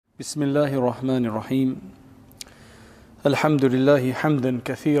بسم الله الرحمن الرحيم الحمد لله حمدا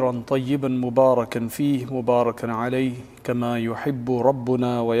كثيرا طيبا مباركا فيه مباركا عليه كما يحب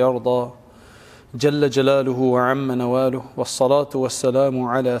ربنا ويرضى جل جلاله وعم نواله والصلاة والسلام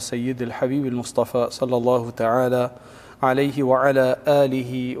على سيد الحبيب المصطفى صلى الله تعالى عليه وعلى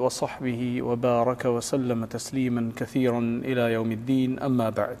آله وصحبه وبارك وسلم تسليما كثيرا إلى يوم الدين أما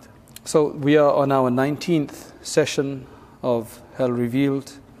بعد. So we are on our 19th session of Hell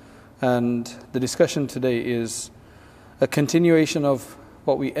Revealed, and the discussion today is a continuation of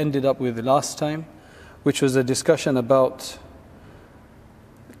what we ended up with last time, which was a discussion about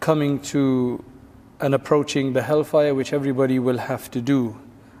coming to and approaching the hellfire, which everybody will have to do,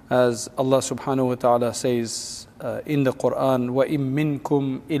 as Allah subhanahu wa ta'ala says in the Quran, وَإِن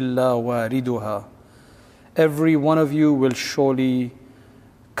مِّنكُمْ إِلَّا وَارِدُهَا. Every one of you will surely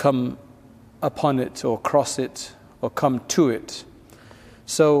come upon it or cross it or come to it.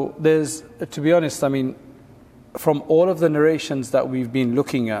 So there's, to be honest, from all of the narrations that we've been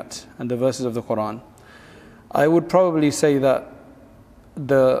looking at and the verses of the Quran, I would probably say that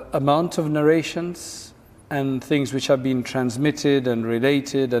the amount of narrations and things which have been transmitted and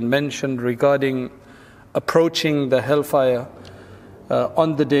related and mentioned regarding approaching the hellfire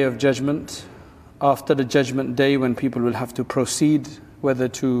on the Day of Judgment, after the Judgment Day, when people will have to proceed whether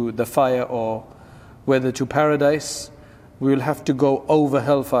to the fire or whether to paradise, we will have to go over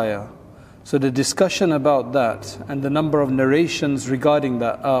hellfire. So the discussion about that and the number of narrations regarding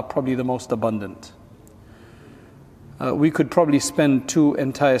that are probably the most abundant. We could probably spend 2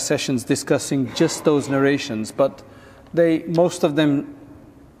 entire sessions discussing just those narrations, but most of them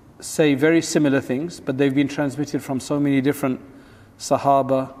say very similar things, but they've been transmitted from so many different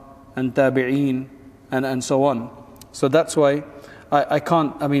Sahaba and Tabi'een and so on. So that's why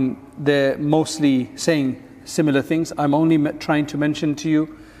they're mostly saying similar things. I'm only trying to mention to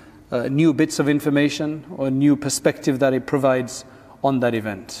you new bits of information or new perspective that it provides on that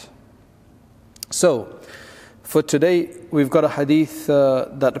event. So, for today, we've got a hadith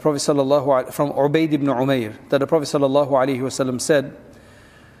that the Prophet from Ubayd ibn Umayr, that the Prophet ﷺ said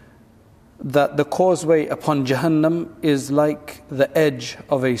that the causeway upon Jahannam is like the edge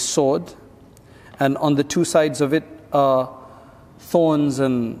of a sword, and on the 2 sides of it are thorns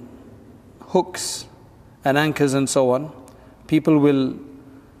and hooks and anchors and so on. People will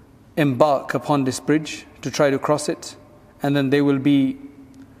embark upon this bridge to try to cross it, and then they will be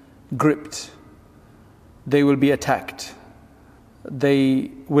gripped. They will be attacked.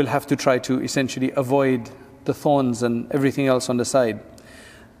 They will have to try to essentially avoid the thorns and everything else on the side.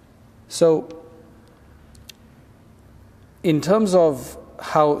 So, in terms of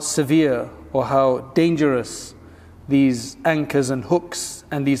how severe or how dangerous these anchors and hooks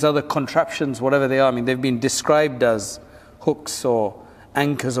and these other contraptions, whatever they are, they've been described as hooks or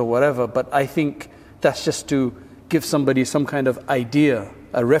anchors or whatever, but I think that's just to give somebody some kind of idea,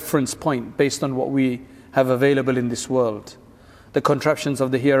 a reference point based on what we have available in this world. The contraptions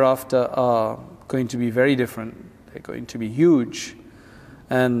of the hereafter are going to be very different. They're going to be huge,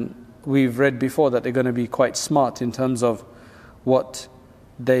 and we've read before that they're going to be quite smart in terms of who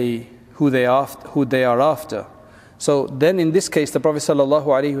they are after. So then in this case, the Prophet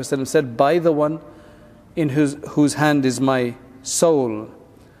ﷺ said, by the one in whose hand is my soul,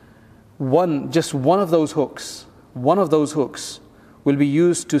 just one of those hooks will be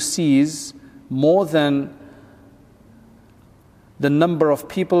used to seize more than the number of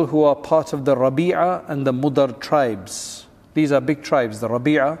people who are part of the Rabi'a and the Mudar tribes. These are big tribes. The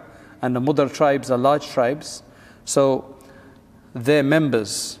Rabi'a and the Mudar tribes are large tribes. So their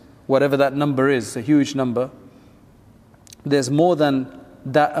members, whatever that number is, a huge number, there's more than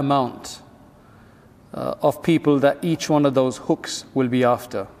that amount of people that each one of those hooks will be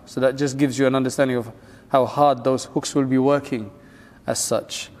after. So that just gives you an understanding of how hard those hooks will be working as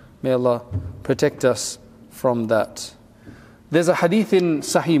such. May Allah protect us from that. There's a hadith in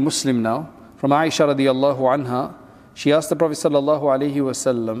Sahih Muslim now from Aisha radiallahu anha. She asked the Prophet sallallahu alaihi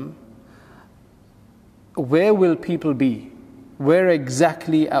wasallam, where will people be? Where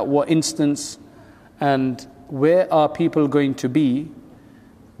exactly, at what instance, and where are people going to be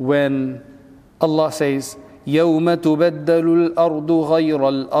when Allah says, يَوْمَ تُبَدَّلُ الْأَرْضُ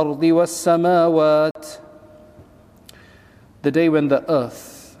غَيْرَ الْأَرْضِ وَالسَّمَاوَاتِ? The day when the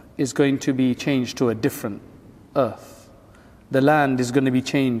earth is going to be changed to a different earth. The land is going to be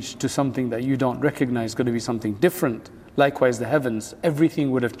changed to something that you don't recognize, going to be something different. Likewise, the heavens,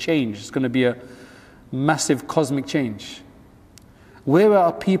 everything would have changed. It's going to be a massive cosmic change. Where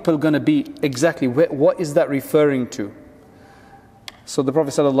are people going to be exactly? What is that referring to? So the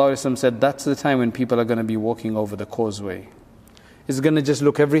Prophet ﷺ said, that's the time when people are going to be walking over the causeway. It's going to just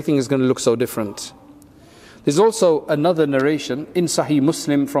look, everything is going to look so different. There's also another narration in Sahih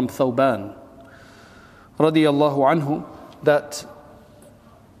Muslim from Thawban radiyallahu anhu, that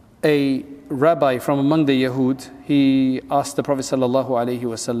a rabbi from among the Yahud, he asked the Prophet sallallahu alaihi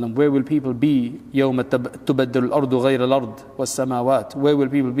wasallam, where will people be يَوْمَ تُبَدَّلُ الْأَرْضُ غَيْرَ الْأَرْضِ وَالسَّمَاوَاتِ, where will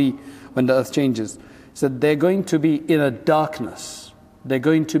people be when the earth changes? He said they're going to be in a darkness, they're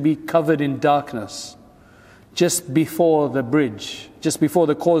going to be covered in darkness just before the bridge, just before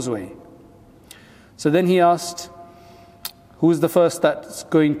the causeway. So then he asked, who's the first that's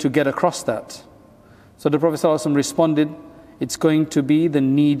going to get across that? So the Prophet ﷺ responded, it's going to be the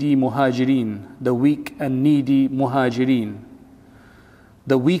needy muhajireen, the weak and needy muhajireen.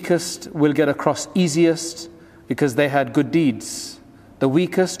 The weakest will get across easiest because they had good deeds. The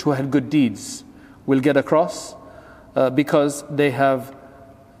weakest who had good deeds will get across because they have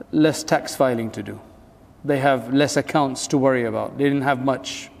less tax filing to do. They have less accounts to worry about. They didn't have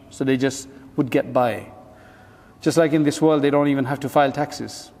much, so they just would get by. Just like in this world, they don't even have to file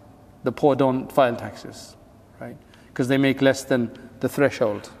taxes. The poor don't file taxes, right? Because they make less than the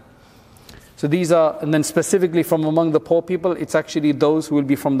threshold. So these are, and then specifically from among the poor people, it's actually those who will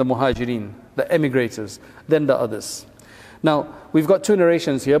be from the muhajireen, the emigrators, then the others. Now, we've got two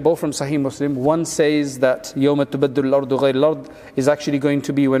narrations here, both from Sahih Muslim. One says that يَوْمَ تُبَدُّلُ الْأَرْضُ غَيْرَ الْأَرْضِ is actually going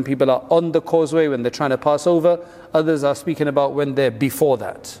to be when people are on the causeway, when they're trying to pass over. Others are speaking about when they're before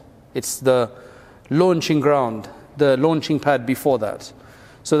that. It's the launching ground, the launching pad before that.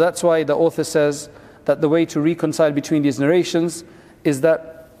 So that's why the author says that the way to reconcile between these narrations is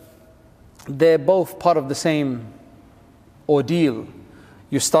that they're both part of the same ordeal.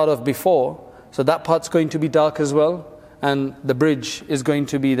 You start off before, so that part's going to be dark as well, and the bridge is going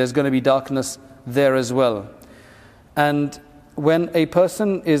to be, there's going to be darkness there as well. And when a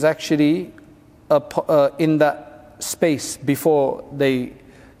person is actually in that space before they,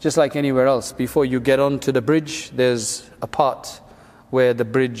 just like anywhere else, before you get onto the bridge, there's a part where the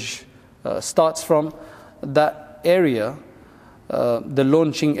bridge starts from. That area, the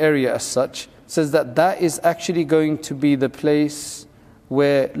launching area as such, says that that is actually going to be the place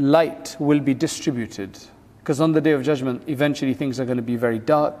where light will be distributed. Because on the Day of Judgment, eventually things are going to be very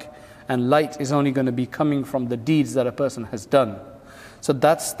dark, and light is only going to be coming from the deeds that a person has done. So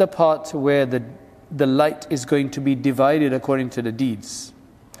that's the part where the light is going to be divided according to the deeds.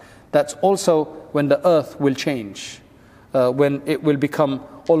 That's also when the earth will change, when it will become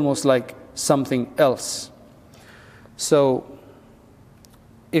almost like something else. So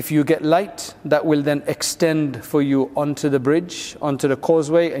if you get light, that will then extend for you onto the bridge, onto the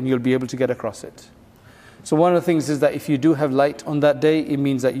causeway, and you'll be able to get across it. So one of the things is that if you do have light on that day, it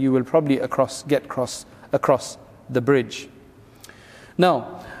means that you will probably get across the bridge.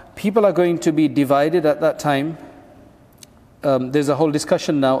 Now, people are going to be divided at that time. There's a whole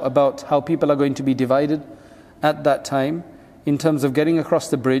discussion now about how people are going to be divided at that time in terms of getting across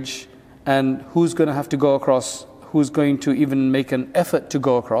the bridge, and who's going to have to go across, who's going to even make an effort to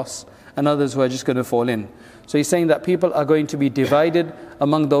go across, and others who are just going to fall in. So he's saying that people are going to be divided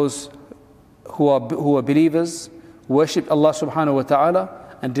among those who are believers, worshipped Allah subhanahu wa ta'ala,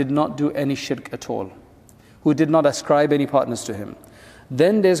 and did not do any shirk at all, who did not ascribe any partners to Him.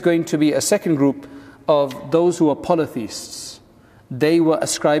 Then there's going to be a second group of those who are polytheists. They were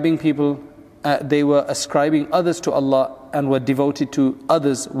ascribing others to Allah and were devoted to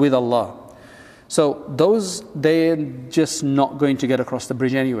others with Allah. So those, they're just not going to get across the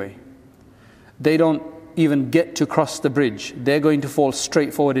bridge anyway. They don't even get to cross the bridge. They're going to fall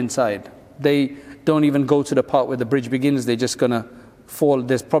straight forward inside. They don't even go to the part where the bridge begins. They're just going to fall.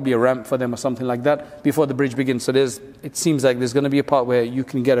 There's probably a ramp for them or something like that before the bridge begins. So it seems like there's going to be a part where you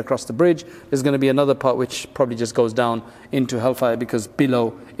can get across the bridge. There's going to be another part which probably just goes down into hellfire, because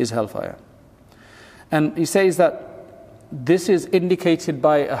below is hellfire. And he says that this is indicated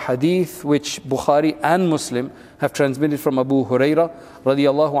by a hadith which Bukhari and Muslim have transmitted from Abu Hurairah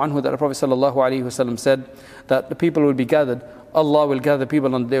radiyallahu anhu, that the Prophet sallallahu alaihi wasallam said that the people will be gathered. Allah will gather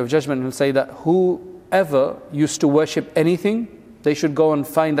people on the Day of Judgment and will say that whoever used to worship anything, they should go and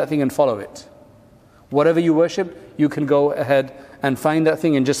find that thing and follow it. Whatever you worship, you can go ahead and find that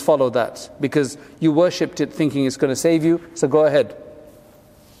thing and just follow that, because you worshipped it thinking it's going to save you, so go ahead.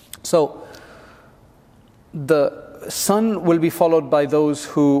 So the sun will be followed by those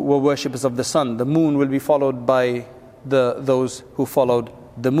who were worshippers of the sun. The moon will be followed by those who followed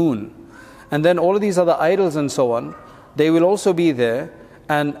the moon. And then all of these other idols and so on, they will also be there,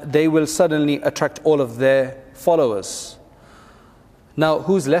 and they will suddenly attract all of their followers. Now,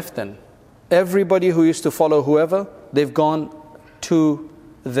 who's left then? Everybody who used to follow whoever, they've gone to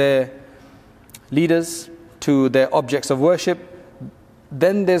their leaders, to their objects of worship.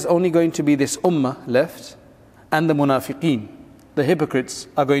 then there's only going to be this ummah left, and the munafiqeen. The hypocrites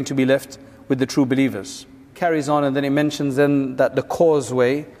are going to be left with the true believers. Carries on, and then it mentions then that the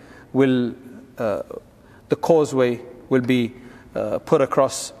causeway will be put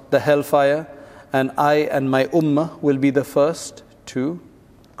across the hellfire, and I and my ummah will be the first to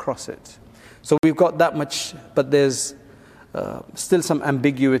cross it. So we've got that much, but there's still some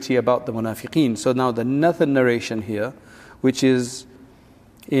ambiguity about the munafiqeen. So now the another narration here, which is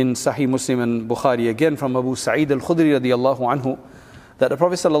in Sahih Muslim and Bukhari, again from Abu Sa'id al-Khudri radiyallahu anhu, that the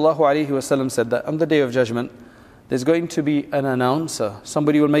Prophet sallallahu alaihi wasallam said that on the Day of Judgment, there's going to be an announcer.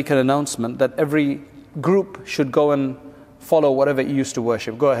 Somebody will make an announcement that every group should go and follow whatever he used to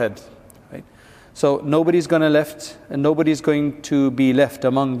worship. Go ahead. Right? So nobody's going to left, and nobody's going to be left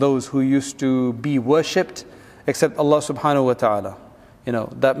among those who used to be worshipped except Allah subhanahu wa ta'ala.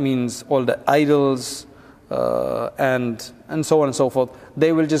 That means all the idols and so on and so forth.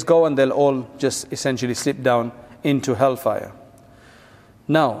 They will just go and they'll all just essentially slip down into hellfire.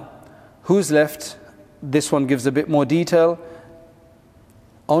 Now, who's left? This one gives a bit more detail.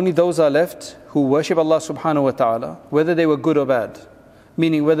 Only those are left who worship Allah subhanahu wa ta'ala, whether they were good or bad.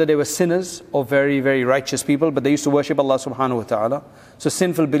 Meaning whether they were sinners or very, very righteous people, but they used to worship Allah subhanahu wa ta'ala. So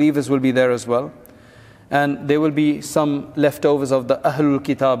sinful believers will be there as well. And there will be some leftovers of the Ahlul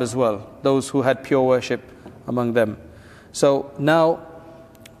Kitab as well, those who had pure worship among them. So now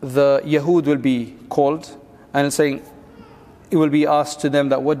the Yahud will be called, and saying, it will be asked to them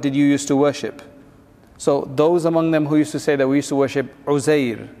that what did you used to worship? So those among them who used to say that we used to worship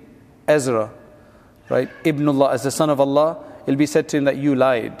Uzair, Ezra, right, Ibnullah as the son of Allah, it'll be said to him that you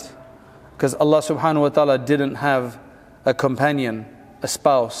lied, because Allah subhanahu wa ta'ala didn't have a companion, a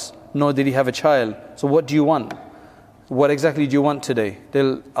spouse, nor did he have a child. So what do you want? What exactly do you want today?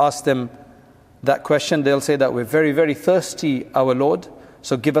 They'll ask them that question. They'll say that we're very, very thirsty, our Lord,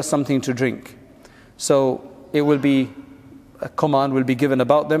 so give us something to drink. So it will be, a command will be given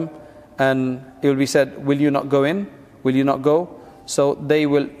about them, and it will be said, will you not go in? Will you not go? So they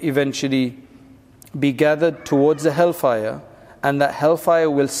will eventually be gathered towards the hellfire, and that hellfire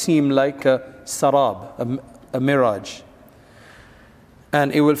will seem like a sarab, a mirage.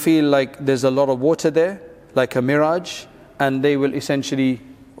 And it will feel like there's a lot of water there, like a mirage, and they will essentially,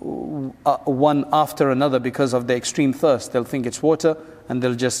 one after another, because of their extreme thirst, they'll think it's water, and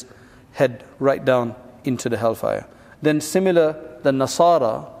they'll just head right down into the hellfire. Then similar, the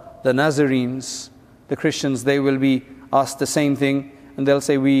Nasara, the Nazarenes, the Christians, they will be asked the same thing, and they'll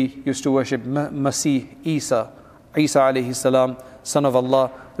say, we used to worship Masih, Isa alayhi salam, son of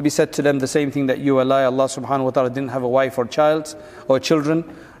Allah. It'll be said to them the same thing, that you are lie, Allah subhanahu wa ta'ala didn't have a wife or child or children,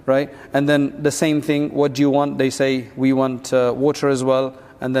 right? And then the same thing, what do you want? They say, we want water as well,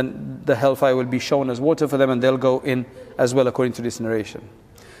 and then the hellfire will be shown as water for them, and they'll go in as well according to this narration.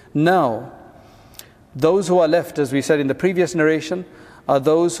 Now, those who are left, as we said in the previous narration, are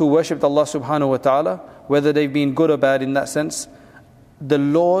those who worshipped Allah subhanahu wa ta'ala, whether they've been good or bad in that sense. The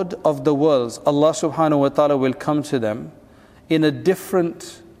Lord of the worlds, Allah subhanahu wa ta'ala, will come to them in a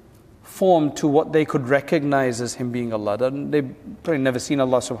different form to what they could recognize as Him being Allah. They've probably never seen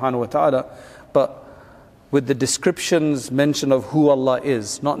Allah subhanahu wa ta'ala, but with the descriptions mentioned of who Allah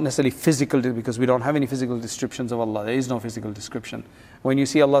is, not necessarily physical, because we don't have any physical descriptions of Allah. There is no physical description. When you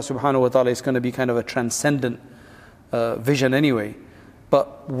see Allah subhanahu wa ta'ala, it's going to be kind of a transcendent vision anyway.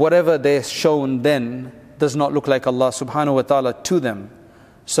 But whatever they're shown then does not look like Allah subhanahu wa ta'ala to them.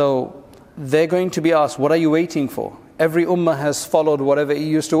 So they're going to be asked, what are you waiting for? Every ummah has followed whatever he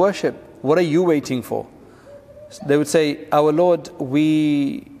used to worship. What are you waiting for? They would say, our Lord,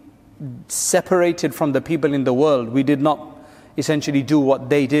 we separated from the people in the world. We did not essentially do what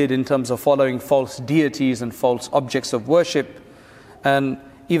they did in terms of following false deities and false objects of worship. And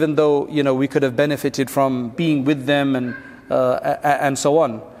even though, we could have benefited from being with them and so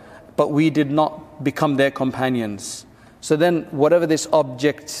on, but we did not become their companions. So then whatever this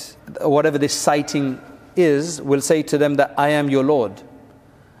object, whatever this sighting is, will say to them that I am your Lord.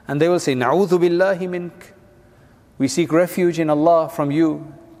 And they will say, Na'udhu billahi mink. We seek refuge in Allah from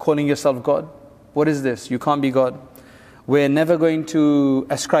you, calling yourself God. What is this? You can't be God. We're never going to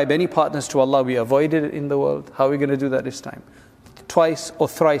ascribe any partners to Allah. We avoided it in the world. How are we going to do that this time? Twice or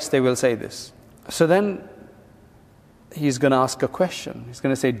thrice they will say this. So then he's going to ask a question. He's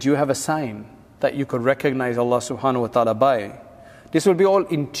going to say, do you have a sign that you could recognize Allah subhanahu wa ta'ala by? This will be all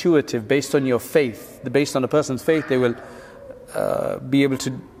intuitive, based on your faith. Based on a person's faith, they will be able to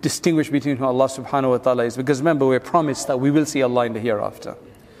distinguish between who Allah subhanahu wa ta'ala is. Because remember, we're promised that we will see Allah in the hereafter.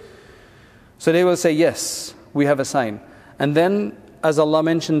 So they will say, yes, we have a sign. And then, as Allah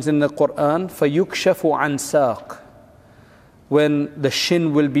mentions in the Quran, فَيُكْشَفُ عَنْ سَاقٍ. when the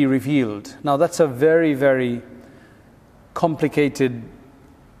shin will be revealed. Now that's a very, very complicated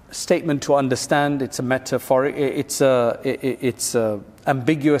statement to understand. It's a metaphoric, it's a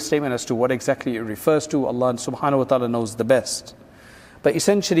ambiguous statement as to what exactly it refers to. Allah subhanahu wa ta'ala knows the best. But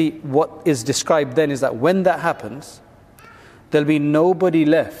essentially what is described then is that when that happens, there'll be nobody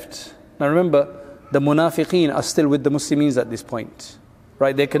left. Now remember, the munafiqeen are still with the Muslims at this point,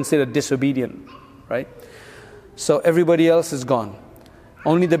 right? They're considered disobedient, right? So everybody else is gone.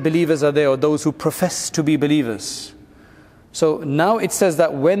 Only the believers are there, or those who profess to be believers. So now it says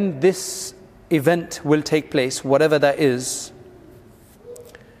that when this event will take place, whatever that is,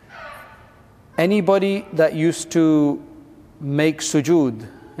 anybody that used to make sujood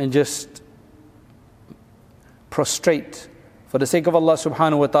and just prostrate for the sake of Allah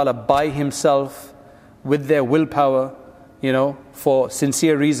subhanahu wa ta'ala by himself with their willpower, for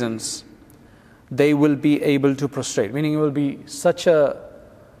sincere reasons, they will be able to prostrate. Meaning it will be such a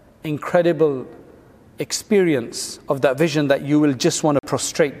incredible experience of that vision that you will just want to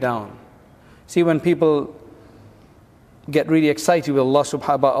prostrate down. See, when people get really excited with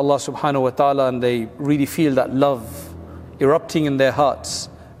about Allah subhanahu wa ta'ala and they really feel that love erupting in their hearts,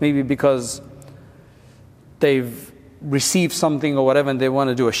 maybe because they've received something or whatever and they want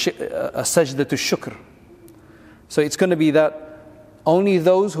to do a sajda to shukr. So it's going to be that only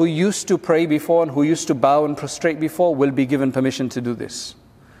those who used to pray before and who used to bow and prostrate before will be given permission to do this.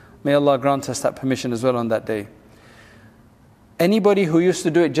 May Allah grant us that permission as well on that day. Anybody who used to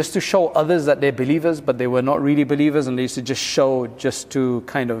do it just to show others that they're believers, but they were not really believers, and they used to just show, just to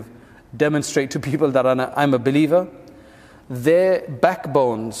kind of demonstrate to people that I'm a believer, their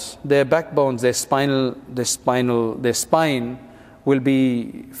backbones, their spine will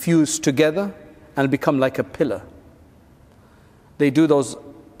be fused together and become like a pillar. They do those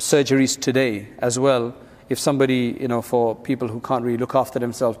surgeries today as well. If somebody, for people who can't really look after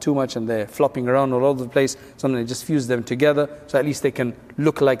themselves too much and they're flopping around all over the place, sometimes they just fuse them together so at least they can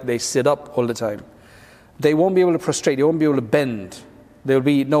look like they sit up all the time. They won't be able to prostrate, they won't be able to bend. There will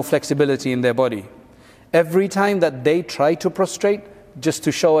be no flexibility in their body. Every time that they try to prostrate, just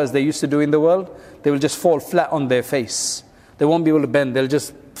to show as they used to do in the world, they will just fall flat on their face. They won't be able to bend, they'll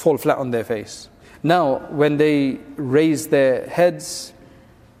just fall flat on their face. Now, when they raise their heads,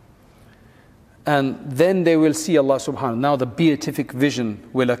 and then they will see Allah subhanahu wa ta'ala. Now the beatific vision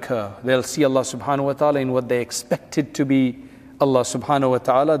will occur. They'll see Allah subhanahu wa ta'ala in what they expected to be Allah subhanahu wa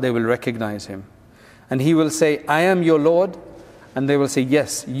ta'ala. They will recognize Him. And He will say, I am your Lord. And they will say,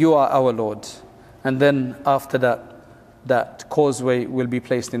 yes, you are our Lord. And then after that, that causeway will be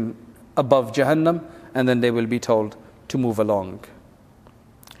placed in above Jahannam, and then they will be told to move along.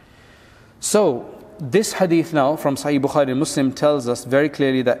 So, this hadith now from Sahih Bukhari and Muslim tells us very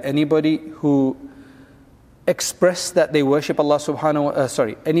clearly that anybody who expressed that they worship Allah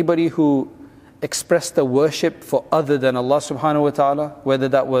anybody who expressed the worship for other than Allah subhanahu wa ta'ala, whether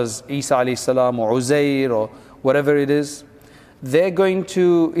that was Isa alayhi salam or Uzair or whatever it is, they're going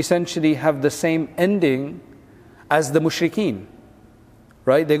to essentially have the same ending as the mushrikeen.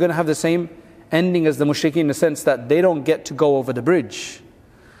 Right? They're going to have the same ending as the mushrikeen in the sense that they don't get to go over the bridge.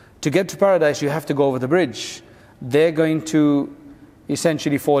 To get to paradise, you have to go over the bridge. They're going to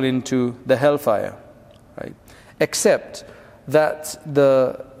essentially fall into the hellfire, right? Except that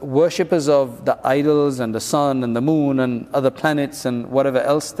the worshippers of the idols and the sun and the moon and other planets and whatever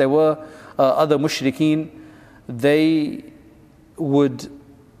else there were, other mushrikeen, they would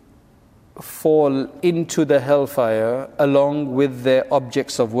fall into the hellfire along with their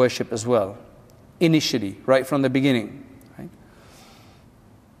objects of worship as well, initially, right from the beginning.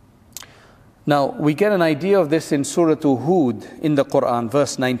 Now, we get an idea of this in Surah Hud in the Quran,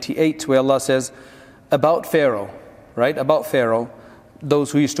 verse 98, where Allah says about Pharaoh, right? About Pharaoh,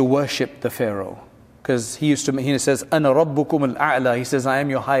 those who used to worship the Pharaoh. Because he says, أَنَا رَبُّكُمُ الْأَعْلَى. He says, I am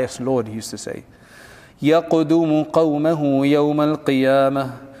your highest Lord, he used to say. يَقْدُمُ قَوْمَهُ يَوْمَ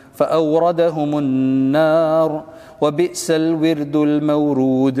الْقِيَامَةِ فَأَوْرَدَهُمُ النَّارِ وَبِئْسَ الْوِرْدُ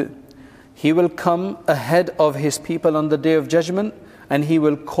الْمَوْرُودِ. He will come ahead of his people on the Day of Judgment, and he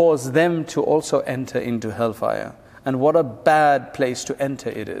will cause them to also enter into hellfire. And what a bad place to enter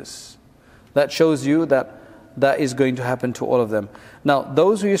it is. That shows you that that is going to happen to all of them. Now,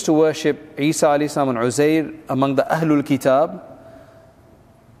 those who used to worship Isa alayhi salam and Uzair among the Ahlul Kitab,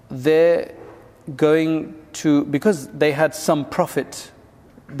 they're going to, because they had some prophet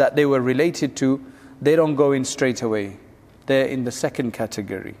that they were related to, they don't go in straight away. They're in the second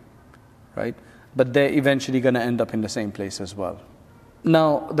category, right? But they're eventually going to end up in the same place as well.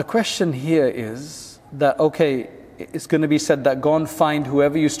 Now, the question here is that, okay, it's going to be said that go and find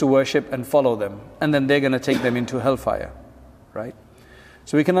whoever used to worship and follow them, and then they're going to take them into hellfire. right?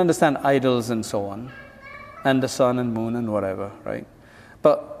 So we can understand idols and so on, and the sun and moon and whatever, right?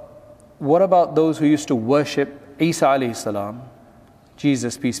 But what about those who used to worship Isa alayhi salam,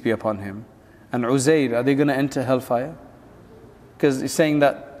 Jesus, peace be upon him, and Uzair? Are they going to enter hellfire? Because it's saying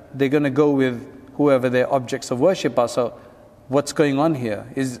that they're going to go with whoever their objects of worship are. So what's going on here?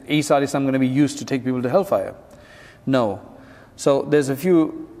 Is Isa alayhi salam going to be used to take people to hellfire? No. So there's a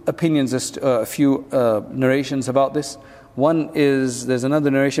few opinions, a few narrations about this. One is, there's another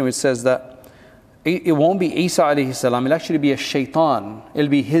narration which says that it won't be Isa alayhi salam, it'll actually be a shaitan. It'll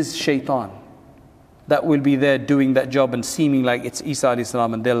be his shaitan that will be there doing that job and seeming like it's Isa alayhi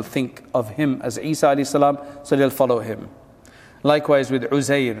salam, and they'll think of him as Isa alayhi salam, so they'll follow him. Likewise with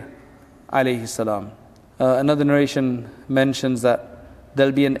Uzair alayhi salam. Another narration mentions that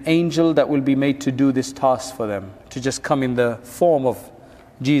there'll be an angel that will be made to do this task for them, to just come in the form of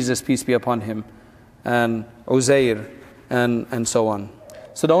Jesus, peace be upon him, and Uzair, and so on.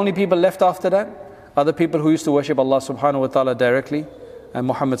 So the only people left after that are the people who used to worship Allah subhanahu wa ta'ala directly, and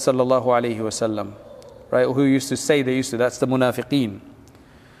Muhammad sallallahu alayhi wasallam, right? Who used to say they used to, that's the munafiqeen.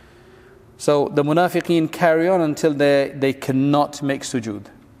 So the munafiqeen carry on until they cannot make sujood,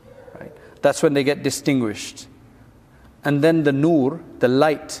 right? That's when they get distinguished. And then the nur, the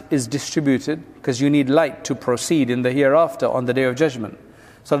light, is distributed, because you need light to proceed in the hereafter on the Day of Judgment.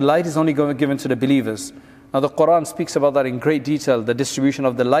 So the light is only given to the believers. Now the Quran speaks about that in great detail, the distribution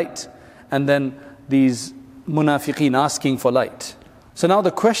of the light, and then these munafiqeen asking for light. So now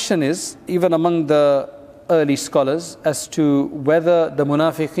the question is, even among the early scholars, as to whether the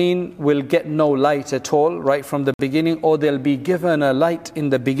munafiqeen will get no light at all right from the beginning, or they'll be given a light in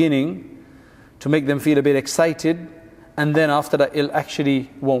the beginning to make them feel a bit excited, and then after that it actually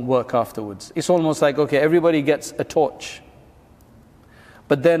won't work afterwards. It's almost like, okay, everybody gets a torch,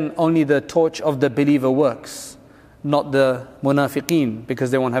 but then only the torch of the believer works, not the munafiqeen,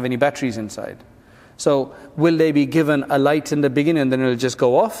 because they won't have any batteries inside. So will they be given a light in the beginning and then it'll just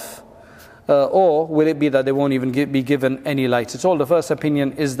go off? Or will it be that they won't even be given any light at all? The first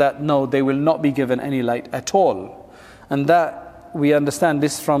opinion is that no, they will not be given any light at all. And that we understand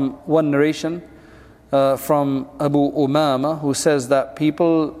this from one narration from Abu Umama, who says that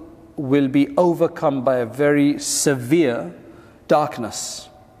people will be overcome by a very severe darkness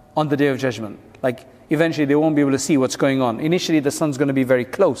on the Day of Judgment. Like eventually they won't be able to see what's going on. Initially the sun's going to be very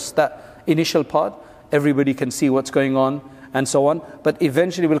close. That initial part, everybody can see what's going on and so on. But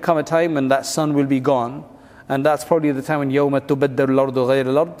eventually will come a time when that sun will be gone. And that's probably the time when يَوْمَ تُبَدَّلُ الْأَرْضُ غَيْرَ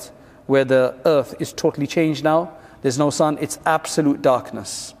الْأَرْضِ, where the earth is totally changed now. There's no sun, it's absolute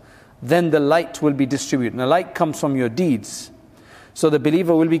darkness. Then the light will be distributed. And the light comes from your deeds. So the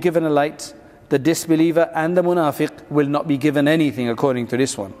believer will be given a light. The disbeliever and the munafiq will not be given anything according to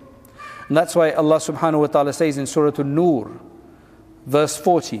this one. And that's why Allah subhanahu wa ta'ala says in Surah An-Nur, verse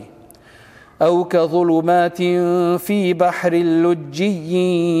 40, أَوْ كَظُلُمَاتٍ فِي بَحْرِ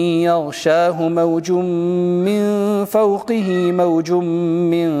اللُّجِّيِّ يَغْشَاهُ مَوْجٌ مِّن فَوْقِهِ مَوْجٌ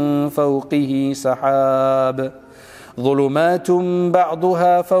مِّن فَوْقِهِ سَحَابٌ ظُلُمَاتٌ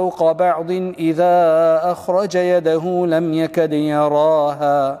بَعْضُهَا فَوْقَ بَعْضٍ إِذَا أَخْرَجَ يَدَهُ لَمْ يَكَدْ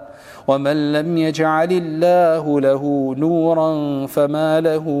يَرَاهَا وَمَنْ لَمْ يَجْعَلِ اللَّهُ لَهُ نُورًا فَمَا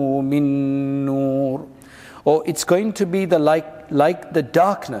لَهُ مِن نُور. Or it's going to be like the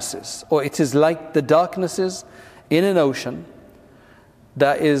darknesses, or it is like the darknesses in an ocean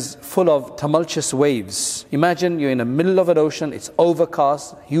that is full of tumultuous waves. Imagine you're in the middle of an ocean, it's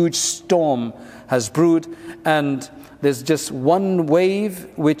overcast, huge storm has brewed, and there's just one wave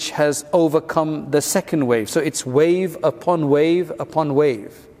which has overcome the second wave. So it's wave upon wave upon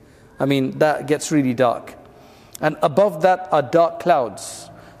wave. I mean, that gets really dark. And above that are dark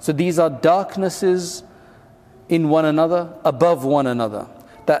clouds. So these are darknesses in one another, above one another.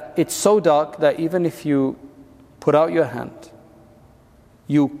 That it's so dark that even if you put out your hand,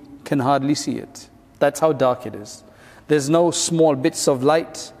 you can hardly see it. That's how dark it is. There's no small bits of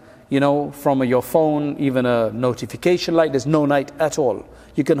light, from your phone, even a notification light. There's no light at all.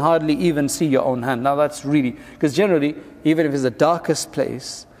 You can hardly even see your own hand. Now that's really, because generally, even if it's the darkest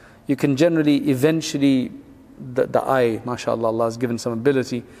place, you can generally eventually, the eye, mashallah, Allah has given some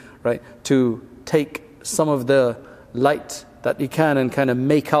ability, right, to take some of the light that you can and kind of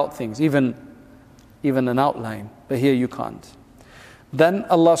make out things, even an outline. But here you can't. Then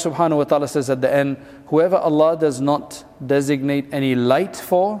Allah subhanahu wa ta'ala says at the end, whoever Allah does not designate any light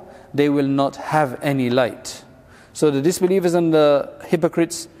for, they will not have any light. So the disbelievers and the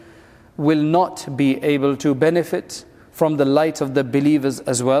hypocrites will not be able to benefit from the light of the believers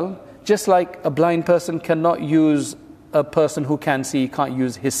as well. Just like a blind person cannot use a person who can see, can't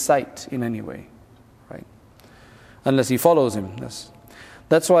use his sight in any way. Right? unless he follows him.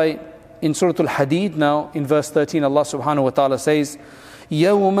 That's why in Surah Al-Hadid now, in verse 13, Allah subhanahu wa ta'ala says,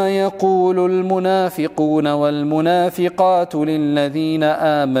 يَوْمَ يَقُولُ الْمُنَافِقُونَ وَالْمُنَافِقَاتُ لِلَّذِينَ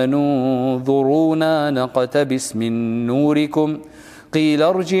آمَنُوا انظُرُونَا نَقْتَبِسْ مِن نُورِكُمْ قِيلَ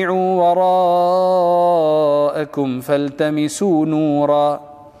ارْجِعُوا وَرَاءَكُمْ فَالْتَمِسُوا نُورًا.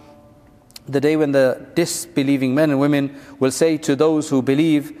 The day when the disbelieving men and women will say to those who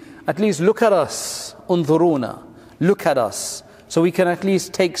believe, at least look at us, unzuruna, look at us, so we can at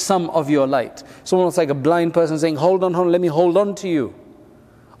least take some of your light. It's almost like a blind person saying, hold on, let me hold on to you,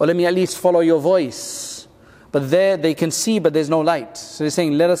 or let me at least follow your voice. But there they can see, but there's no light. So they're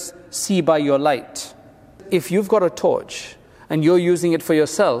saying, let us see by your light. If you've got a torch and you're using it for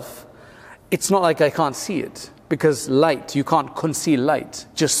yourself, it's not like I can't see it, because light, you can't conceal light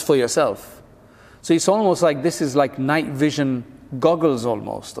just for yourself. So it's almost like this is like night vision goggles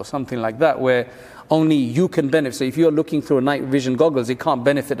almost, or something like that, where only you can benefit. So if you're looking through a night vision goggles, it can't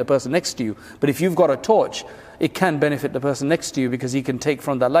benefit the person next to you. But if you've got a torch, it can benefit the person next to you, because he can take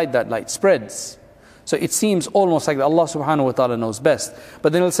from that light spreads. So it seems almost like Allah subhanahu wa ta'ala knows best.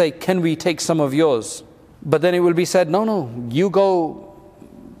 But then he'll say, can we take some of yours? But then it will be said, no, you go,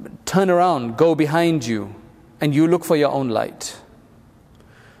 turn around, go behind you, and you look for your own light.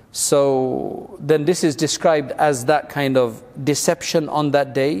 So then this is described as that kind of deception on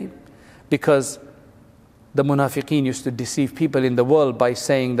that day, because the munafiqeen used to deceive people in the world by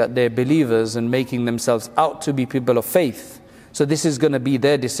saying that they're believers and making themselves out to be people of faith. So this is going to be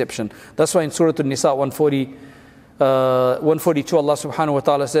their deception. That's why in Surah An-Nisa 142 Allah subhanahu wa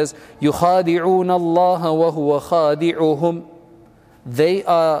ta'ala says, يُخَادِعُونَ اللَّهَ وَهُوَ خَادِعُهُمْ. They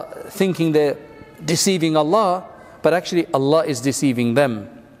are thinking they're deceiving Allah, but actually Allah is deceiving them.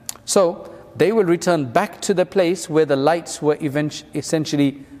 So they will return back to the place where the lights were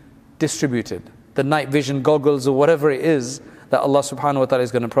essentially distributed. The night vision goggles or whatever it is that Allah subhanahu wa ta'ala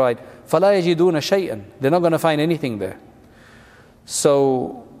is going to provide. فَلَا يَجِدُونَ شَيْئًا. They're not going to find anything there.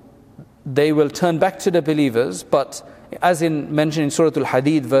 So they will turn back to the believers, but as in mentioned in Surah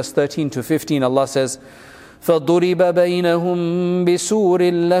Al-Hadid verse 13 to 15, Allah says, فَضُرِبَ بَيْنَهُمْ بِسُورٍ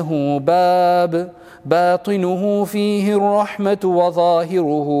لَهُ بَابٍ باطنه فيه الرحمة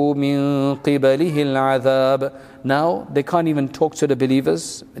وظاهره من قبله العذاب. Now they can't even talk to the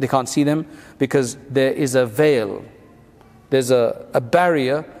believers, they can't see them, because there is a veil, there's a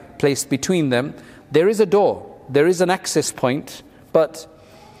barrier placed between them. There is a door, there is an access point, but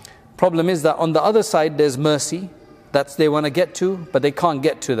problem is that on the other side there's mercy that they want to get to, but they can't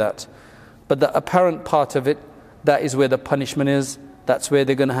get to that. But the apparent part of it, that is where the punishment is, that's where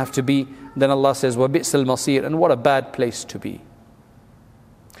they're going to have to be. Then Allah says, وَبِئْسَ الْمَصِيرُ, and what a bad place to be.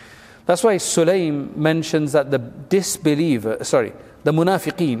 That's why Sulaym mentions that the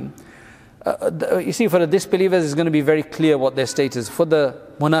munafiqeen, you see, for the disbelievers it's going to be very clear what their state is. For the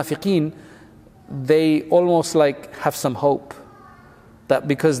munafiqeen, they almost like have some hope that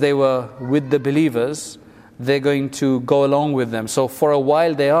because they were with the believers, they're going to go along with them. So for a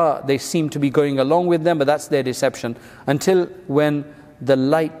while they seem to be going along with them, but that's their deception. Until when the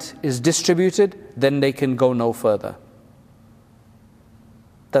light is distributed, then they can go no further.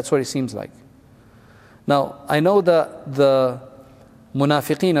 That's what it seems like. Now, I know that the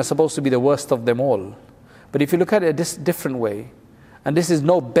munafiqeen are supposed to be the worst of them all. But if you look at it a different way, and this is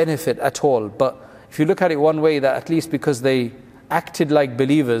no benefit at all, but if you look at it one way, that at least because they acted like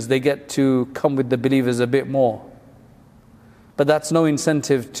believers, they get to come with the believers a bit more. But that's no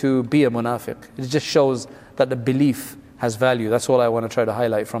incentive to be a munafiq. It just shows that the belief has value. That's all I want to try to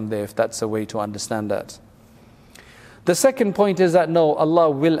highlight from there, if that's a way to understand that. The second point is that no, Allah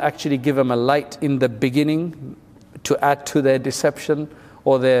will actually give them a light in the beginning to add to their deception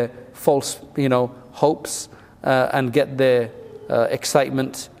or their false, hopes, and get their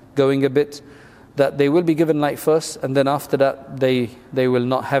excitement going a bit. That they will be given light first, and then after that they will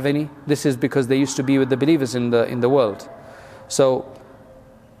not have any. This is because they used to be with the believers in the world. So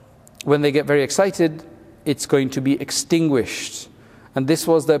when they get very excited, it's going to be extinguished. And this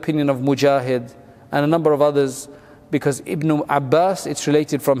was the opinion of Mujahid and a number of others, because Ibn Abbas, it's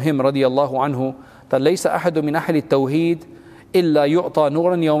related from him radiyallahu anhu, that لَيْسَ أَحَدٌ مِنْ أَحْلِ التَّوْحِيدِ إِلَّا يُعْطَى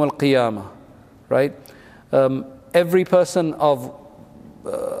نُورًا يَوْمَ الْقِيَامَةِ. Right? Every person of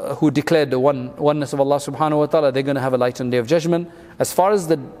who declared the oneness of Allah subhanahu wa ta'ala, they're going to have a light on the Day of Judgment. As far as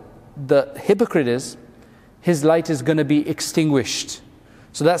the hypocrite is, his light is going to be extinguished.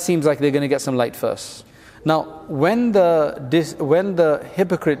 So that seems like they're going to get some light first. Now, when the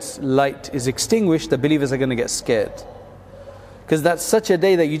hypocrite's light is extinguished, the believers are going to get scared. Because that's such a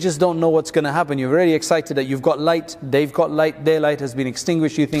day that you just don't know what's going to happen. You're very excited that you've got light, they've got light, their light has been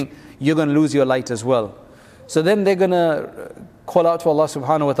extinguished. You think you're going to lose your light as well. So then they're going to call out to Allah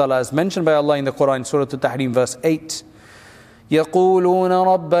subhanahu wa ta'ala, as mentioned by Allah in the Quran, Surah Al-Tahrim, verse 8. يقولون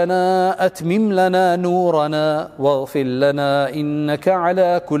ربنا أتمم لنا نورنا واغفر لنا إنك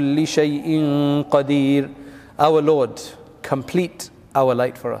على كل شيء قدير. Our Lord, complete our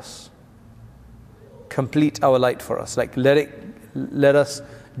light for us. Complete our light for us. Like let us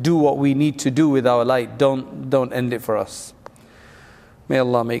do what we need to do with our light. Don't end it for us. May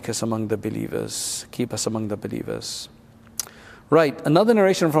Allah make us among the believers. Keep us among the believers. Right, another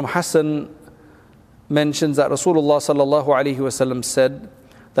narration from Hassan mentions that Rasulullah sallallahu alaihi wasallam said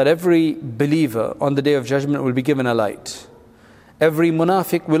that every believer on the Day of Judgment will be given a light. Every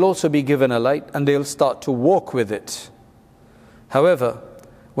munafiq will also be given a light, and they'll start to walk with it. However,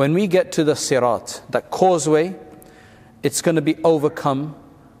 when we get to the Sirat, that causeway, it's going to be overcome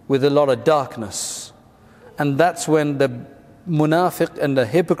with a lot of darkness. And that's when the munafiq and the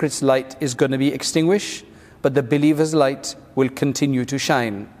hypocrite's light is going to be extinguished, but the believer's light will continue to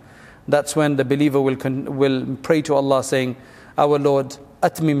shine. That's when the believer will pray to Allah saying, our Lord,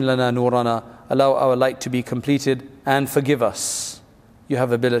 atmim lana nurana, allow our light to be completed and forgive us. You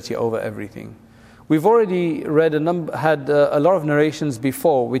have ability over everything. We've already read had a lot of narrations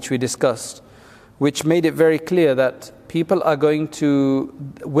before which we discussed, which made it very clear that people are going to,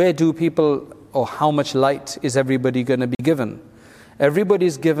 where do people, or how much light is everybody going to be given? Everybody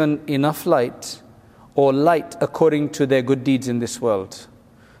is given enough light, or light according to their good deeds in this world.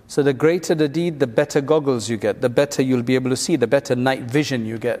 So the greater the deed, the better goggles you get, the better you'll be able to see, the better night vision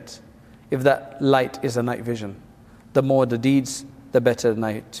you get. If that light is a night vision, the more the deeds, the better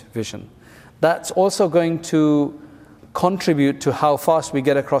night vision. That's also going to contribute to how fast we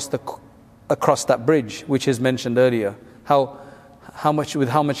get across that bridge, which is mentioned earlier. How much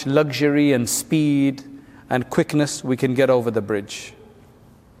luxury and speed and quickness we can get over the bridge.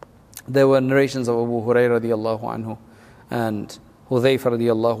 There were narrations of Abu Hurairah radiallahu anhu and Hudhayfa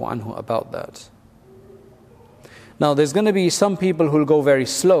radiallahu anhu about that. Now there's going to be some people who will go very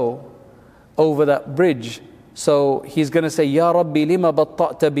slow over that bridge. So he's going to say, Ya Rabbi lima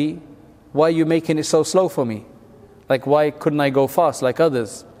batta'ta bi? Why are you making it so slow for me? Like, why couldn't I go fast like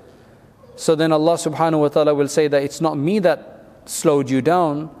others? So then Allah subhanahu wa ta'ala will say that it's not me that slowed you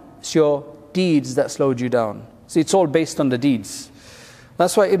down, it's your deeds that slowed you down. See, it's all based on the deeds.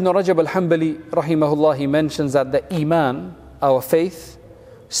 That's why Ibn Rajab al-Hanbali rahimahullah, he mentions that the iman, our faith,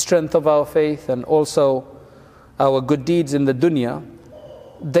 strength of our faith, and also our good deeds in the dunya,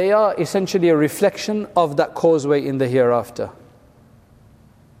 they are essentially a reflection of that causeway in the hereafter.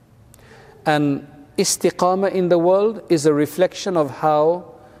 And istiqamah in the world is a reflection of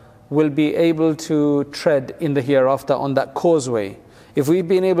how we'll be able to tread in the hereafter on that causeway. If we've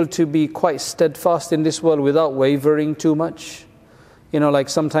been able to be quite steadfast in this world without wavering too much, like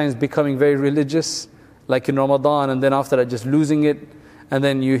sometimes becoming very religious, like in Ramadan, and then after that just losing it, and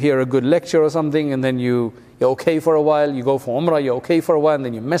then you hear a good lecture or something, and then you're okay for a while, you go for Umrah, you're okay for a while, and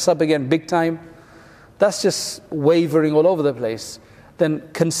then you mess up again big time. That's just wavering all over the place. Then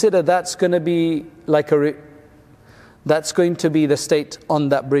consider that's going to be like that's going to be the state on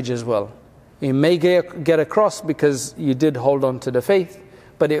that bridge as well. You may get across because you did hold on to the faith,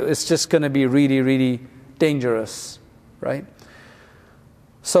 but it's just going to be really, really dangerous, right?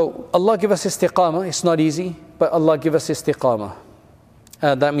 So Allah give us istiqamah. It's not easy, but Allah give us istiqamah.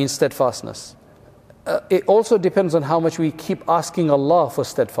 That means steadfastness. It also depends on how much we keep asking Allah for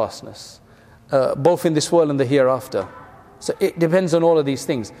steadfastness, both in this world and the hereafter. So it depends on all of these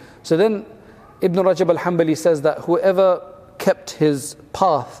things. So then Ibn Rajab al-Hanbali says that whoever kept his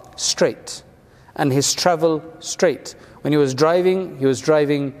path straight and his travel straight, when he was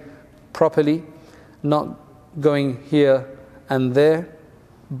driving properly, not going here and there,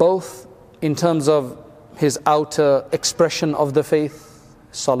 both in terms of his outer expression of the faith,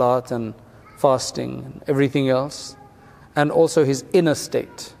 salat and fasting and everything else, and also his inner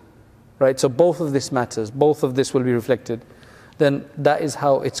state, right? So both of this matters, both of this will be reflected. Then that is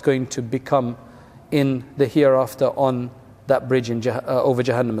how it's going to become in the hereafter on that bridge over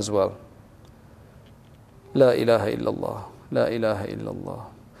Jahannam as well. La ilaha illallah, la ilaha illallah.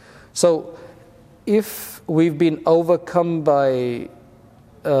 So if we've been overcome by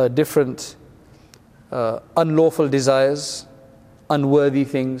different unlawful desires, unworthy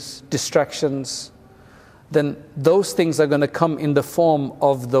things, distractions, then those things are going to come in the form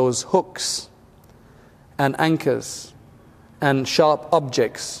of those hooks and anchors and sharp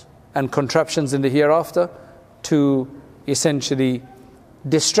objects and contraptions in the hereafter to essentially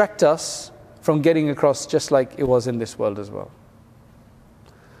distract us from getting across, just like it was in this world as well.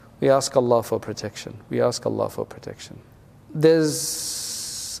 We ask Allah for protection. We ask Allah for protection.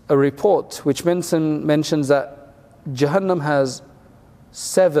 There's a report which mentions that Jahannam has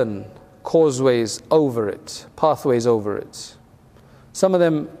 7 causeways over it, pathways over it. Some of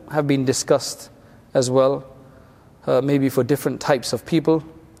them have been discussed as well, maybe for different types of people.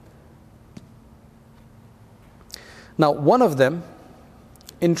 Now, one of them,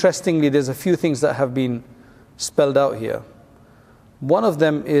 interestingly, there's a few things that have been spelled out here. One of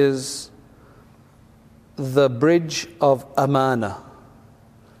them is the bridge of amana,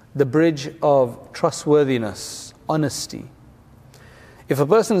 the bridge of trustworthiness, honesty. If a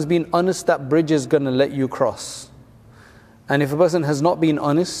person has been honest, that bridge is going to let you cross. And if a person has not been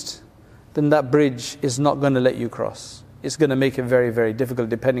honest, then that bridge is not going to let you cross. It's going to make it very, very difficult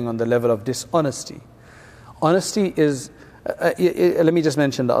depending on the level of dishonesty. Honesty is, let me just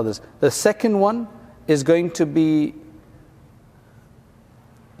mention the others. The second one is going to be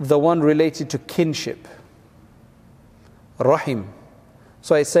the one related to kinship, rahim.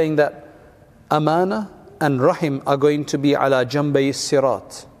 So it's saying that amana and rahim are going to be ala jambay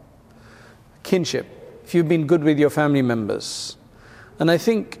sirat. Kinship, if you've been good with your family members. And I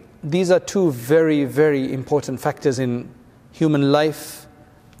think these are 2 very, very important factors in human life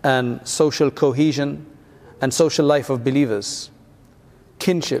and social cohesion and social life of believers.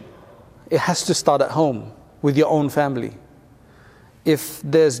 Kinship, it has to start at home with your own family. If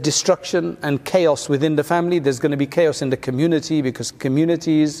there's destruction and chaos within the family, there's going to be chaos in the community, because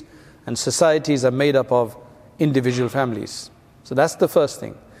communities and societies are made up of individual families. So that's the first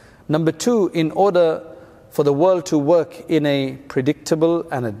thing. Number 2, in order for the world to work in a predictable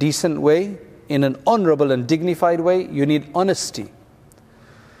and a decent way, in an honorable and dignified way, you need honesty.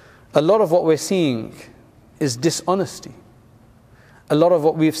 A lot of what we're seeing is dishonesty. A lot of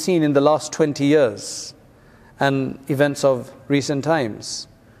what we've seen in the last 20 years and events of recent times,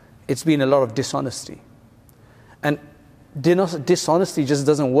 it's been a lot of dishonesty. And dishonesty just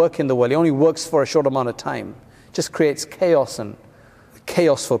doesn't work in the world. It only works for a short amount of time. It just creates chaos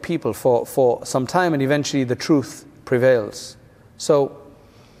for people for some time, and eventually the truth prevails. So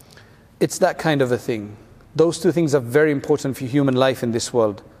it's that kind of a thing. Those 2 things are very important for human life in this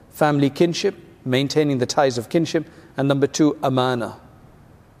world. Family kinship, maintaining the ties of kinship, and number 2, amana.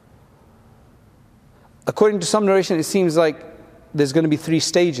 According to some narration, it seems like there's going to be 3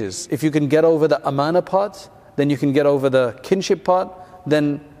 stages. If you can get over the amana part, then you can get over the kinship part,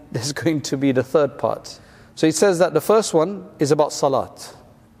 then there's going to be the 3rd part. So it says that the first one is about salat.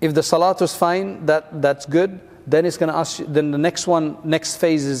 If the salat was fine, that's good, then it's going to ask you, then the next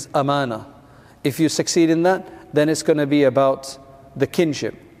phase is amana. If you succeed in that, then it's going to be about the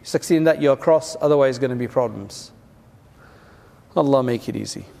kinship. You succeed in that, you're across, otherwise going to be problems. Allah make it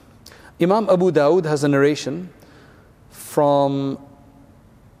easy. Imam Abu Dawud has a narration from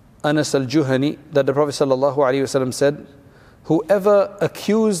Anas al-Juhani that the Prophet ﷺ said, whoever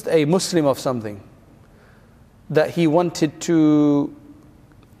accused a Muslim of something that he wanted to,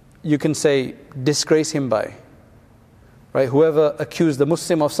 you can say, disgrace him by, right? Whoever accused the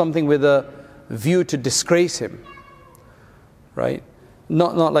Muslim of something with a view to disgrace him, right?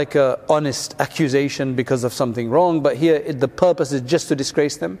 Not like a honest accusation because of something wrong, but here the purpose is just to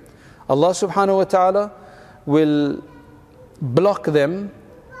disgrace them. Allah subhanahu wa ta'ala will block them,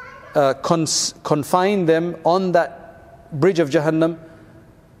 confine them on that bridge of Jahannam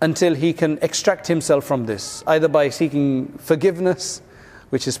until he can extract himself from this, either by seeking forgiveness,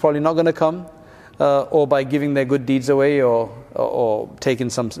 which is probably not going to come, or by giving their good deeds away, or taking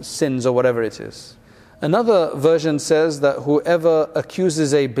some sins or whatever it is. Another version says that whoever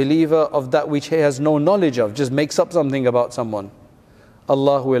accuses a believer of that which he has no knowledge of, just makes up something about someone,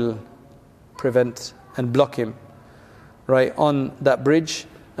 Allah will prevent and block him, right, on that bridge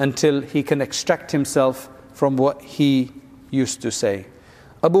until he can extract himself from what he used to say.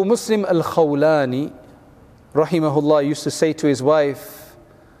 Abu Muslim al-Khawlani, rahimahullah, used to say to his wife,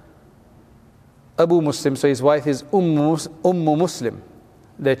 Abu Muslim, so his wife is Ummu Muslim.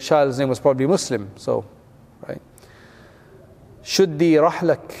 Their child's name was probably Muslim, so, right. Shuddi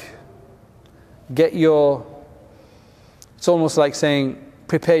rahlak, it's almost like saying,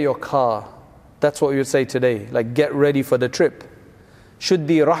 prepare your car. That's what we would say today, like get ready for the trip.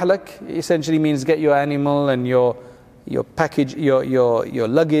 Shuddi rahlak essentially means get your animal and your package, your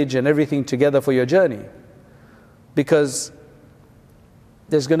luggage and everything together for your journey. Because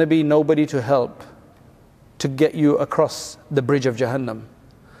there's going to be nobody to help to get you across the bridge of Jahannam.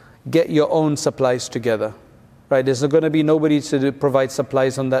 Get your own supplies together, right? There's going to be nobody to provide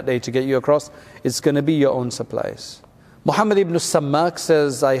supplies on that day to get you across. It's going to be your own supplies. Muhammad ibn Sammak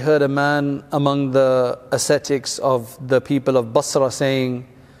says, I heard a man among the ascetics of the people of Basra saying,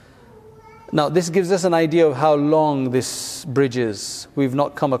 Now this gives us an idea of how long this bridge is. We've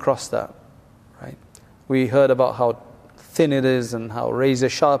not come across that, right? We heard about how thin it is and how razor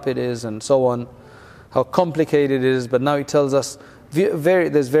sharp it is and so on, how complicated it is, but now it tells us,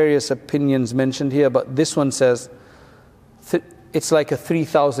 there's various opinions mentioned here, but this one says it's like a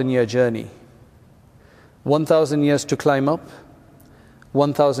 3,000-year journey. 1,000 years to climb up,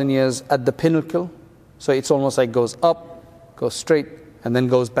 1,000 years at the pinnacle, so it's almost like goes up, goes straight, and then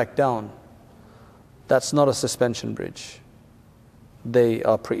goes back down. That's not a suspension bridge. They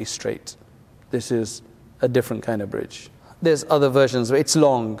are pretty straight. This is a different kind of bridge. There's other versions. It's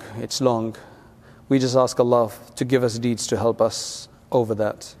long. We just ask Allah to give us deeds to help us over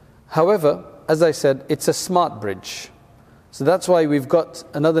that. However, as I said, it's a smart bridge. So that's why we've got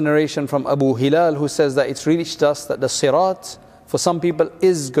another narration from Abu Hilal who says that it's reached us that the sirat for some people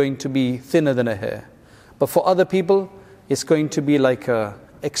is going to be thinner than a hair. But for other people, it's going to be like a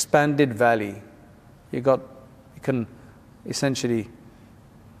expanded valley. You can essentially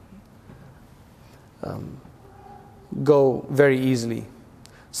go very easily.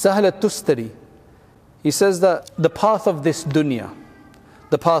 Sahal al-Tustari, he says that the path of this dunya,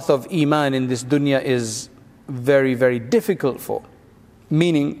 the path of iman in this dunya is very, very difficult for.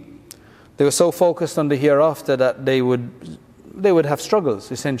 Meaning, they were so focused on the hereafter that they would have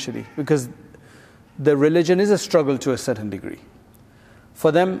struggles, essentially, because the religion is a struggle to a certain degree.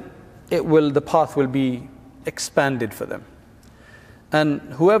 For them, the path will be expanded for them. And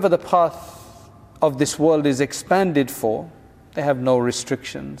whoever the path of this world is expanded for, they have no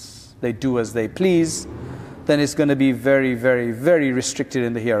restrictions, they do as they please, then it's going to be very, very, very restricted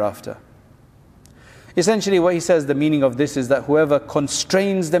in the hereafter. Essentially what he says, the meaning of this is that whoever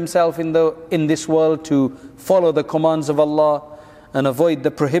constrains themselves in this world to follow the commands of Allah and avoid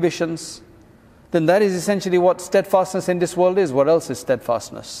the prohibitions, then that is essentially what steadfastness in this world is. What else is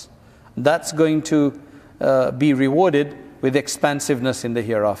steadfastness? That's going to be rewarded with expansiveness in the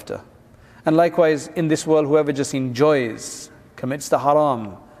hereafter. And likewise, in this world, whoever just enjoys, commits the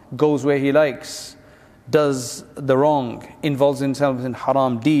haram, goes where he likes, does the wrong, involves himself in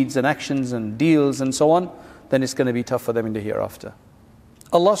haram deeds and actions and deals and so on, then it's going to be tough for them in the hereafter.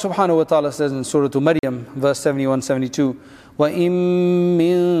 Allah subhanahu wa ta'ala says in Surah Maryam, verse 71-72, وَإِن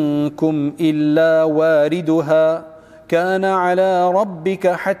مِّنكُمْ إِلَّا وَارِدُهَا كَانَ عَلَى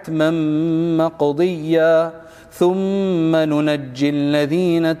رَبِّكَ حَتْمًا مَقْضِيًّا ثُمَّ نُنَجِّي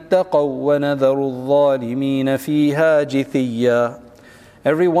الَّذِينَ اتَّقَوْا وَنَذَرُ الظَّالِمِينَ فِيهَا جِثِيًّا.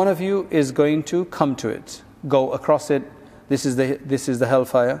 Every one of you is going to come to it, go across it. This is the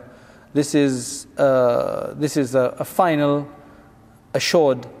hellfire. This is a final,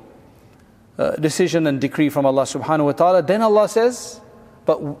 assured decision and decree from Allah subhanahu wa ta'ala. Then Allah says,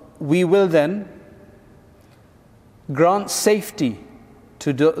 but we will then grant safety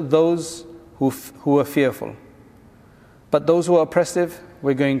to those who are fearful. But those who are oppressive,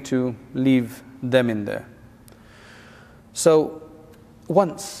 we're going to leave them in there. So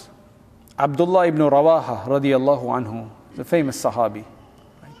once, Abdullah ibn Rawaha radiyallahu anhu, the famous Sahabi,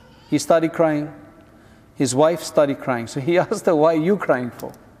 he started crying. His wife started crying. So he asked her, why are you crying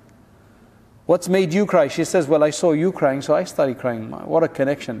for? What's made you cry? She says, well, I saw you crying, so I started crying. What a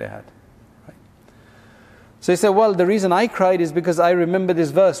connection they had. Right? So he said, well, the reason I cried is because I remember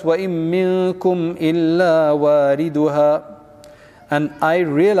this verse, وَإِن مِّنكُمْ إِلَّا وَارِدُهَا. And I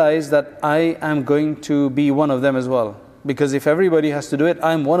realized that I am going to be one of them as well. Because if everybody has to do it,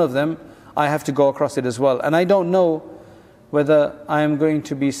 I'm one of them, I have to go across it as well. And I don't know whether I am going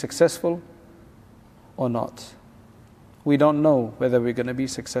to be successful or not. We don't know whether we're going to be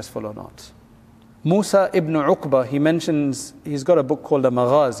successful or not. Musa ibn Uqba, he mentions, he's got a book called the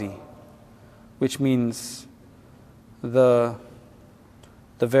Maghazi, which means the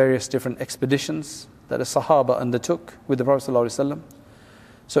various different expeditions that a Sahaba undertook with the Prophet ﷺ.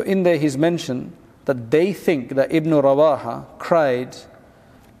 So in there he's mentioned that they think that Ibn Rawaha cried.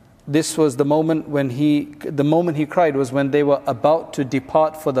 This was the moment when he cried was when they were about to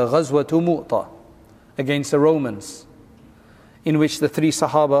depart for the Ghazwatu Mu'ta against the Romans, in which the three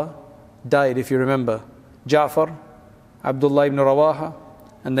Sahaba died, if you remember. Ja'far, Abdullah ibn Rawaha,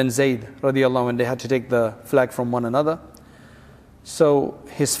 and then Zayd radiallahu anhu. They had to take the flag from one another. So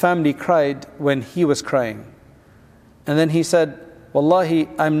his family cried when he was crying. And then he said, Wallahi,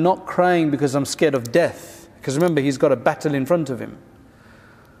 I'm not crying because I'm scared of death. Because remember, he's got a battle in front of him.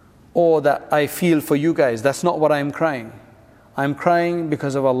 Or that I feel for you guys. That's not what I'm crying. I'm crying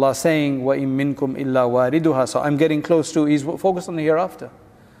because of Allah saying, وَإِن مِّنكُمْ إِلَّا وَارِدُهَا. So I'm getting close to, he's focused on the hereafter.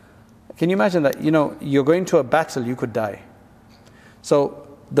 Can you imagine that? You're going to a battle, you could die. So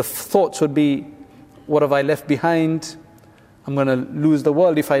the thoughts would be, what have I left behind? I'm going to lose the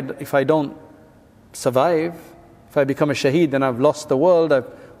world if I don't survive. If I become a shaheed, then I've lost the world,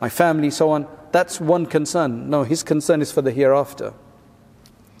 my family, so on. That's one concern. No, his concern is for the hereafter.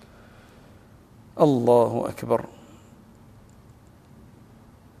 Allahu Akbar.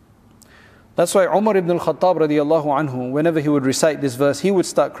 That's why Umar ibn al-Khattab radiallahu anhu, whenever he would recite this verse, he would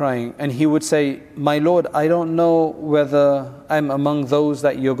start crying and he would say, my Lord, I don't know whether I'm among those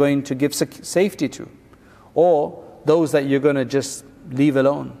that you're going to give safety to, or those that you're going to just leave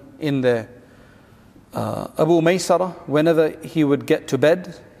alone in there. Abu Maysara, whenever he would get to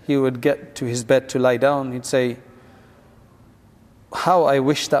bed, he would get to his bed to lie down, he'd say, how I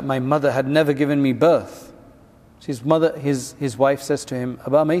wish that my mother had never given me birth. His wife says to him,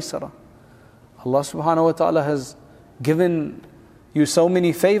 Abu Maysara, Allah subhanahu wa ta'ala has given you so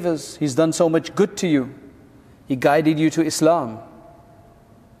many favors. He's done so much good to you. He guided you to Islam.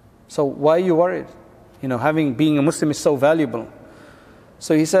 So why are you worried? Being a Muslim is so valuable.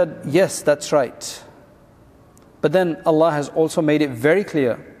 So he said, yes, that's right. But then Allah has also made it very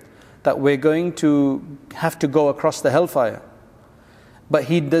clear that we're going to have to go across the hellfire. But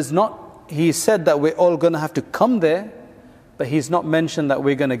He said that we're all going to have to come there, but He's not mentioned that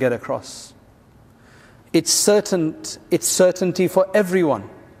we're going to get across. It's certainty for everyone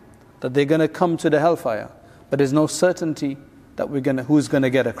that they're going to come to the hellfire, but there's no certainty that who's going to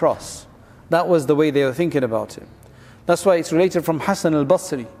get across. That was the way they were thinking about it. That's why it's related from Hassan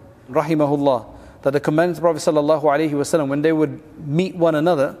al-Basri, rahimahullah, that the companions of the Prophet sallallahu alaihi wasallam, when they would meet one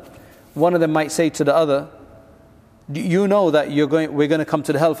another, one of them might say to the other, do you know that we're going to come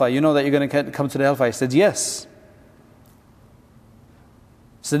to the hellfire? You know that you're going to come to the hellfire? He said, yes.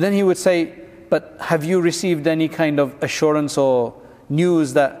 So then he would say, but have you received any kind of assurance or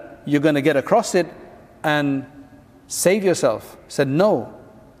news that you're going to get across it and save yourself? He said, no.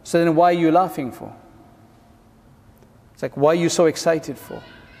 So then why are you laughing for? It's like, why are you so excited for?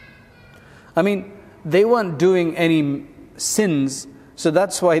 I mean, they weren't doing any sins, so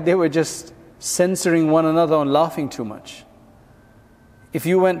that's why they were just censoring one another and laughing too much. If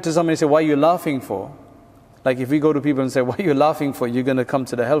you went to somebody and said, why are you laughing for? Like if we go to people and say, what are you laughing for? You're going to come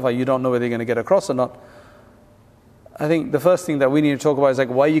to the hellfire. You don't know whether you're going to get across or not. I think the first thing that we need to talk about is like,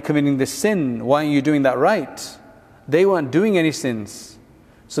 why are you committing this sin? Why aren't you doing that right? They weren't doing any sins.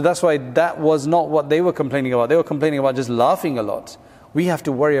 So that's why that was not what they were complaining about. They were complaining about just laughing a lot. We have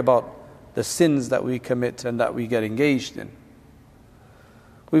to worry about the sins that we commit and that we get engaged in.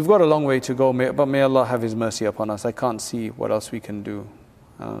 We've got a long way to go, but may Allah have His mercy upon us. I can't see what else we can do.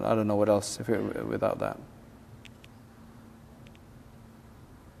 I don't know what else without that.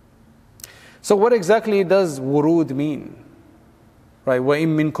 So what exactly does wurud mean? Right? وَإِن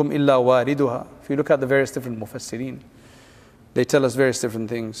مِّنكُمْ إِلَّا وَارِدُهَا. If you look at the various different mufassirin, they tell us various different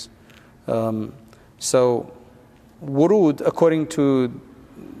things. So wurud, according to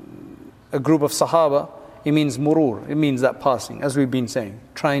a group of Sahaba, it means murur. It means that passing, as we've been saying,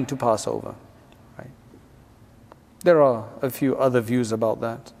 trying to pass over. Right? There are a few other views about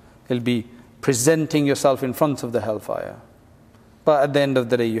that. It'll be presenting yourself in front of the hellfire. But at the end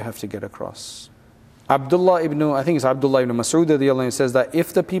of the day, you have to get across. I think it's Abdullah ibn Mas'ud says that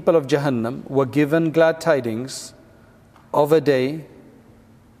if the people of Jahannam were given glad tidings of a day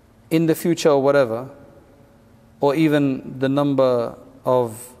in the future or whatever, or even the number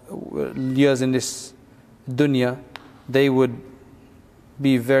of years in this dunya, they would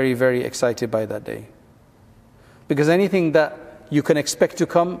be very, very excited by that day. Because anything that you can expect to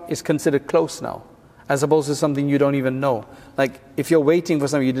come is considered close now, as opposed to something you don't even know. Like if you're waiting for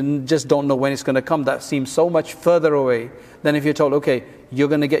something, you just don't know when it's going to come, that seems so much further away than if you're told, okay, you're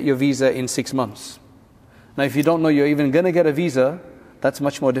going to get your visa in 6 months. Now if you don't know you're even going to get a visa, that's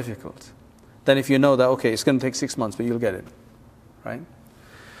much more difficult than if you know that, okay, it's going to take 6 months, but you'll get it. Right?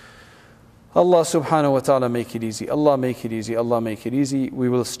 Allah subhanahu wa ta'ala make it easy. Allah make it easy. Allah make it easy. We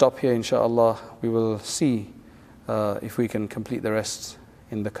will stop here inshaAllah. We will see if we can complete the rest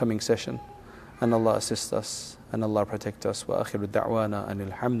in the coming session. And Allah assist us and Allah protect us. Wa akhiru da'wana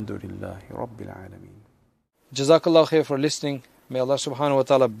anil hamdulillahi rabbil alameen. Jazakallah khair for listening. May Allah subhanahu wa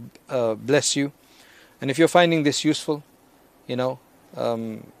ta'ala bless you. And if you're finding this useful,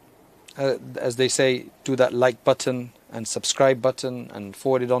 as they say, do that like button and subscribe button and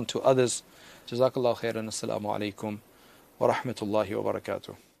forward it on to others. Jazakallah khairan. Assalamu alaikum wa rahmatullahi wa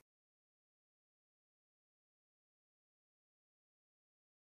barakatuh.